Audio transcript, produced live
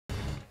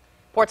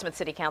Portsmouth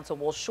City Council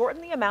will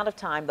shorten the amount of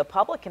time the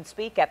public can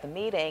speak at the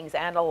meetings,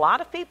 and a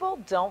lot of people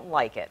don't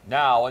like it.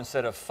 Now,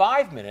 instead of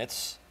 5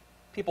 minutes,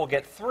 people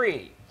get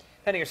 3.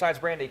 Heading your side's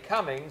Brandi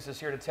Cummings is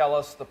here to tell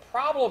us the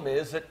problem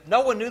is that no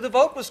one knew the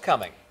vote was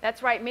coming.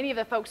 That's right. Many of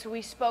the folks who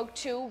we spoke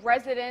to,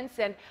 residents,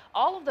 and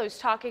all of those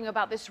talking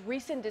about this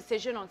recent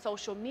decision on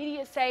social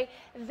media say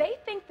they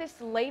think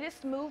this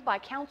latest move by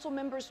council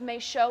members may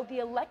show the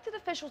elected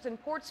officials in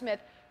Portsmouth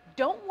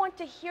don't want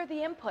to hear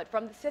the input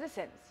from the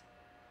citizens.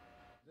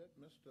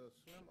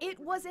 It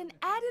was an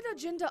added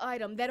agenda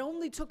item that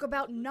only took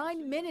about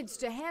 9 minutes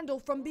to handle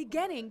from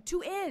beginning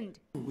to end.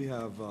 We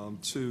have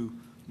 2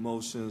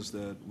 motions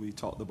that we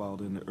talked about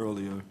in the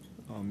earlier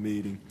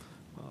meeting.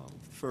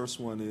 First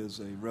one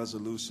is a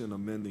resolution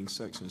amending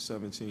Section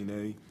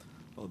 17A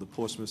of the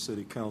Portsmouth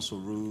City Council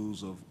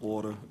Rules of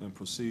Order and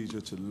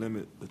Procedure to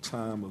limit the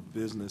time of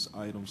business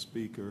item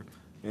speaker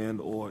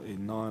and/or a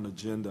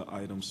non-agenda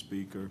item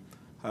speaker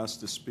has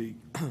to speak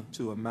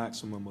to a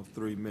maximum of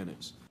 3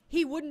 minutes.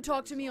 He wouldn't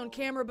talk to me on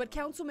camera, but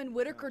Councilman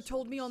Whitaker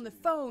told me on the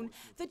phone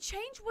the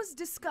change was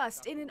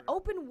discussed in an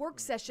open work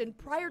session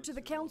prior to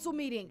the council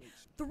meeting.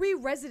 3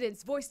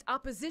 residents voiced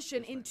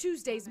opposition in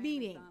Tuesday's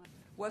meeting.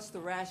 What's the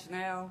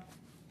rationale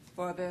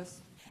for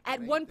this? At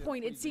one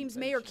point, it seems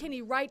Mayor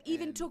Kenny Wright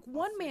even took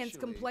one man's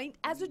complaint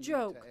as a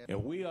joke.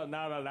 If we are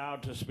not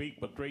allowed to speak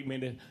for 3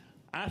 minutes,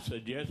 I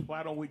suggest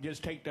why don't we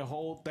just take the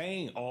whole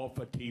thing off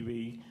of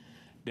TV,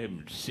 the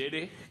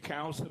city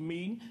council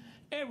meeting,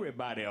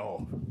 everybody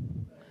off.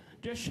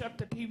 Just shut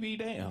the TV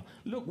down.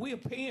 Look, we're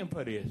paying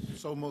for this.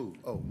 So moved.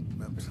 Oh,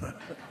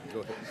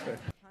 go ahead.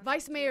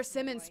 Vice Mayor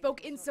Simmons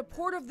spoke in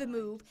support of the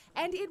move,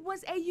 and it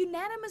was a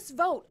unanimous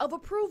vote of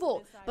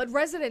approval. But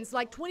residents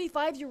like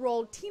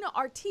 25-year-old Tina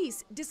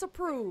Artis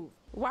disapprove.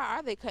 Why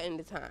are they cutting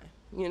the time?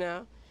 You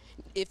know,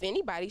 if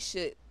anybody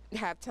should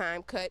have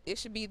time cut, it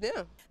should be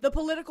them. The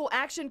Political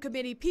Action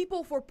Committee,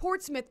 People for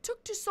Portsmouth,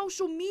 took to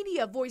social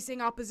media voicing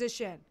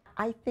opposition.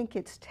 I think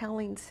it's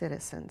telling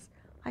citizens,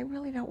 I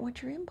really don't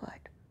want your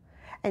input.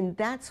 And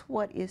that's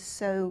what is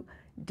so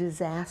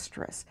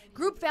disastrous.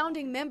 Group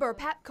founding member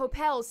Pat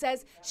Coppell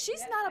says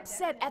she's not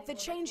upset at the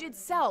change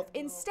itself.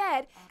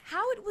 Instead,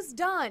 how it was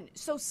done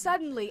so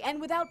suddenly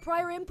and without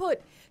prior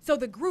input. So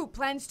the group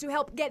plans to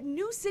help get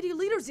new city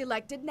leaders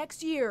elected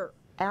next year.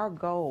 Our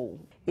goal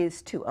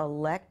is to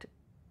elect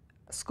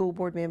school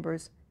board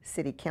members,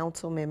 city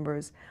council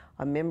members,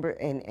 a member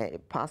and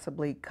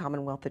possibly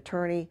Commonwealth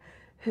attorney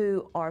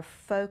who are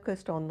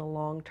focused on the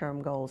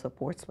long-term goals of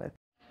Portsmouth.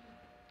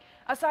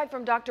 Aside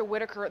from Dr.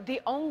 Whitaker,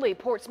 the only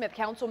Portsmouth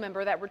council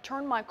member that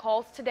returned my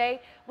calls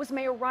today was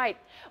Mayor Wright.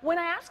 When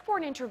I asked for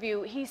an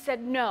interview, he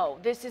said no,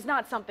 this is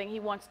not something he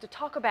wants to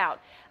talk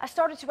about. I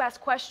started to ask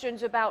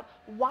questions about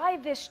why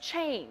this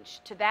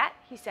change. To that,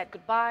 he said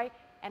goodbye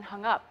and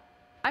hung up.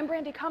 I'm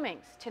Brandi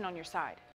Cummings, 10 on your side.